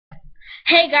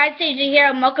Hey guys, AJ here,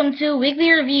 and welcome to Weekly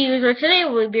Reviews, where today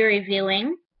we'll be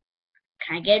reviewing...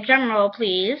 Can I get a drum roll,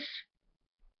 please?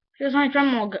 Here's my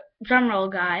drum roll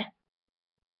guy.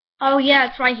 Oh yeah,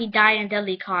 that's right, he died in a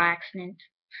deadly car accident.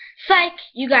 Psych!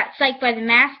 You got psyched by the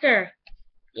master.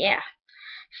 Yeah.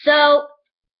 So,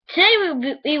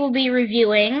 today we will be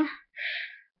reviewing...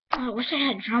 Oh, I wish I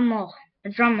had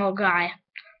a drum roll guy.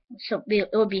 So it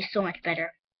would be so much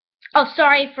better. Oh,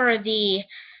 sorry for the...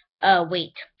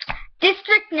 wait.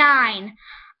 District 9.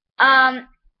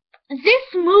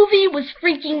 This movie was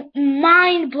freaking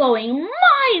mind-blowing.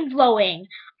 Mind-blowing!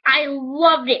 I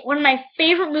loved it. One of my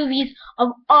favorite movies of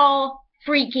all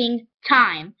freaking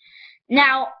time.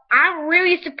 Now, I'm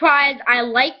really surprised I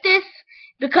like this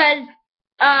because,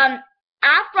 after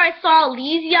I saw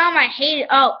Elysium, I hated...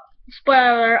 Oh,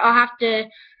 spoiler, I'll have to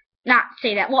not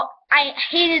say that. Well, I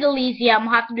hated Elysium.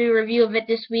 I'll have to do a review of it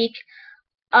this week.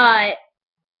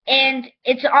 And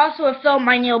it's also a film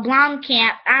by Neil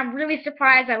Blomkamp. I'm really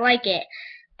surprised I like it.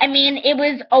 I mean, it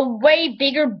was a way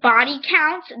bigger body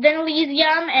count than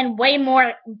Elysium and way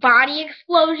more body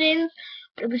explosions.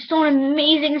 But it was still an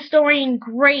amazing story and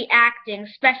great acting,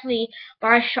 especially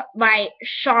by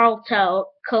Sharlto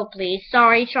Copley.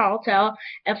 Sorry, Sharlto,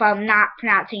 if I'm not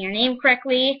pronouncing your name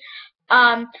correctly.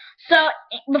 So,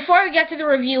 before we get to the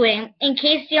reviewing, in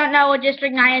case you don't know what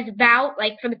District 9 is about,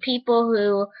 like for the people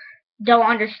who don't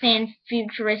understand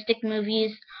futuristic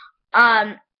movies.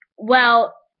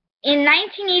 Well, in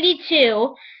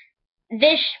 1982,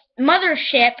 this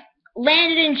mothership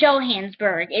landed in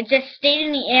Johannesburg. It just stayed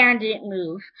in the air and didn't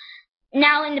move.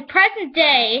 Now, in the present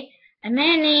day, a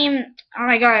man named, oh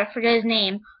my god, I forget his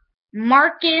name,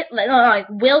 Marcus, like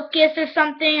Wilkes or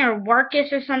something, or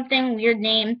Warkus or something, weird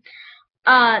name,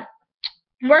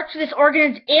 works for this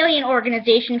alien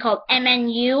organization called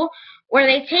MNU, where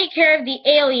they take care of the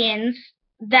aliens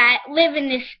that live in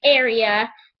this area,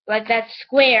 like that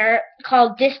square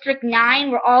called District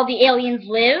 9, where all the aliens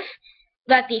live,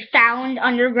 that they found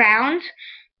underground.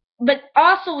 But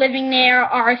also living there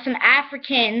are some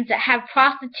Africans that have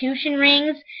prostitution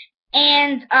rings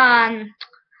and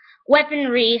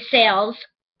weaponry sales.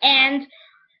 And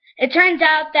it turns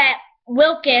out that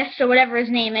Wilkes, or whatever his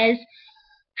name is,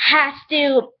 has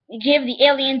to give the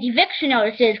aliens eviction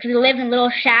notices because they live in little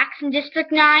shacks in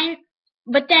District 9.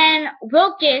 But then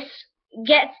Wilkes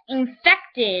gets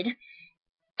infected,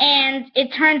 and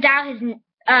it turns out his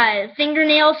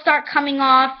fingernails start coming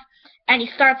off, and he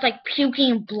starts like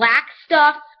puking black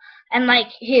stuff, and like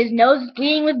his nose is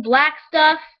bleeding with black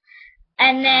stuff.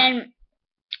 And then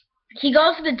he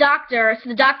goes to the doctor, so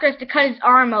the doctor has to cut his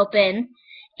arm open.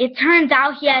 It turns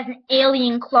out he has an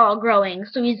alien claw growing,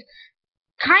 so he's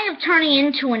kind of turning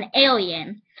into an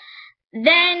alien.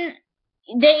 Then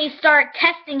they start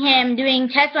testing him, doing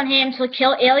tests on him to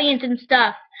kill aliens and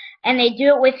stuff, and they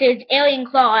do it with his alien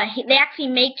claw. They actually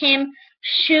make him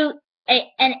shoot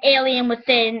an alien with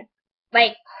a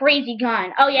like crazy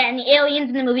gun. Oh yeah, and the aliens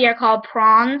in the movie are called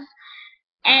prawns,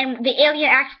 and the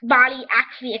alien body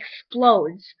actually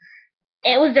explodes.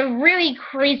 It was a really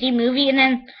crazy movie. And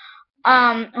then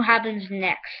what happens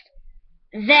next?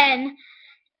 Then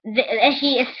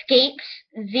he escapes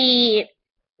the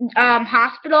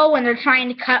hospital when they're trying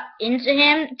to cut into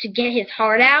him to get his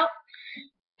heart out,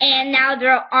 and now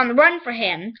they're on the run for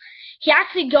him. He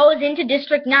actually goes into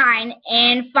District 9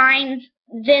 and finds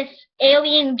this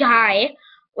alien guy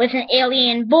with an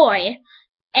alien boy,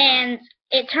 and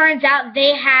it turns out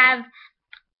they have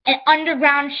an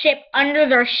underground ship under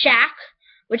their shack,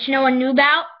 which no one knew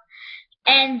about,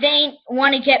 and they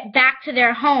want to get back to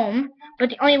their home. But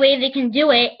the only way they can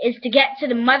do it is to get to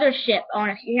the mothership. Oh,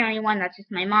 and if you hear anyone, that's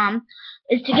just my mom.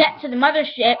 Is to get to the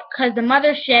mothership, because the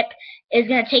mothership is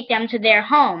going to take them to their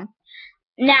home.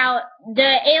 Now,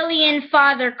 the alien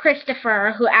father,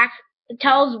 Christopher, who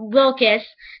tells Wilkes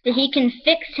that he can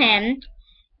fix him,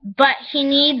 but he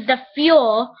needs the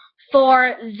fuel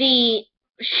for the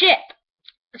ship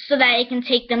so that it can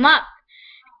take them up.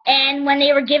 And when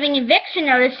they were giving eviction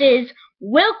notices,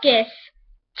 Wilkes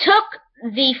took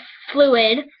the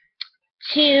fluid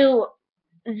to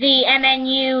the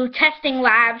MNU testing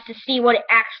labs to see what it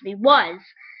actually was.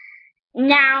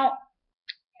 Now,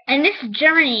 in this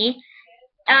journey,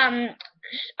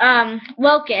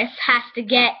 Wilkes has to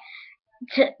get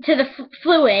to the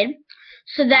fluid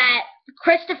so that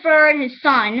Christopher and his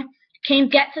son can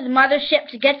get to the mothership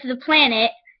to get to the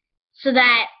planet, so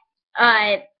that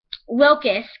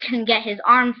Wilkes can get his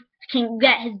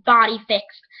body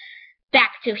fixed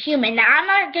back to human. Now, I'm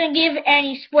not going to give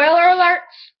any spoiler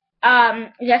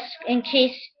alerts, just in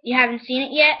case you haven't seen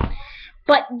it yet.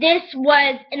 But this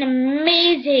was an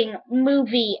amazing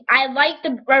movie. I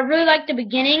really liked the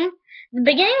beginning. The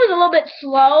beginning was a little bit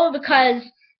slow because,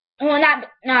 well,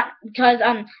 not because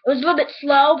it was a little bit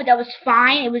slow, but that was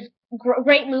fine. It was a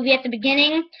great movie at the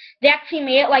beginning. They actually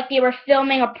made it like they were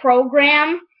filming a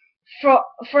program for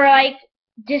like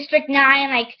District 9,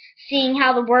 like seeing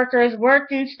how the workers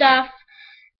worked and stuff.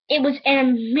 It was an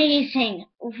amazing,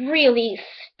 really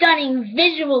stunning,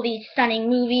 visually stunning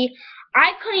movie.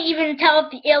 I couldn't even tell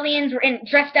if the aliens were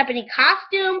dressed up in a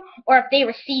costume or if they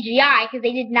were CGI, because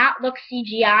they did not look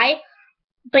CGI.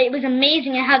 But it was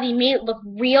amazing at how they made it look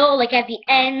real. Like at the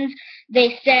end,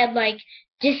 they said like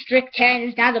District 10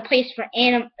 is now the place for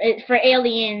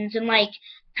aliens, and like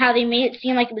how they made it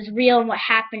seem like it was real and what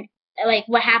happened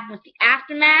with the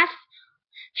aftermath.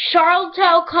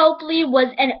 Sharlto Copley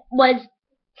was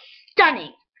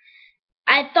stunning.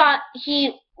 I thought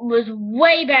he was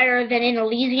way better than in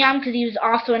Elysium, because he was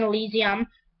also in Elysium.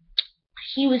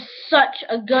 He was such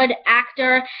a good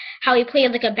actor. How he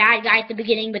played like a bad guy at the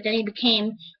beginning, but then he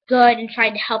became good and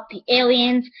tried to help the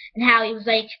aliens, and how he was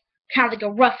like kind of like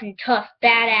a rough and tough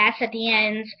badass at the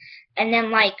end. And then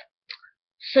like,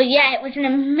 so yeah, it was an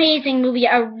amazing movie.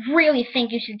 I really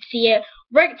think you should see it.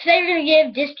 Today we're going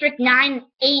to give District 9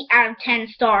 8 out of 10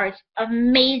 stars.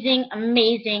 Amazing,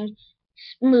 amazing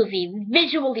movie.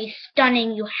 Visually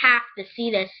stunning. You have to see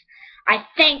this. I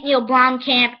thank Neil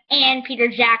Blomkamp and Peter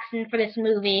Jackson for this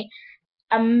movie.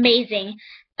 Amazing.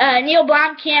 Neil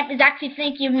Blomkamp is actually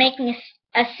thinking of making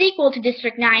a sequel to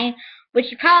District 9,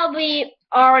 which you probably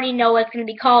already know it's going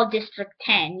to be called District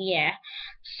 10. Yeah.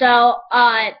 So,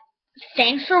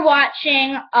 thanks for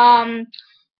watching.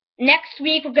 Next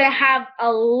week we're going to have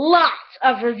a lot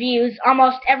of reviews.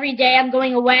 Almost every day I'm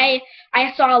going away.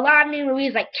 I saw a lot of new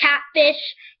movies like Catfish,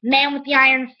 Man with the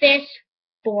Iron Fist.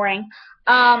 Boring.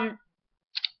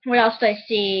 What else did I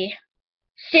see?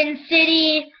 Sin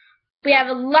City. We have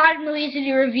a lot of movies to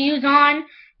do reviews on.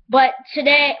 But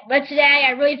today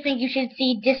I really think you should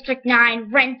see District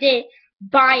 9. Rent it.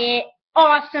 Buy it.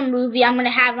 Awesome movie. I'm going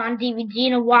to have it on DVD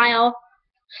in a while.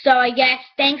 So I guess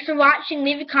thanks for watching.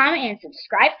 Leave a comment and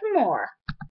subscribe for more.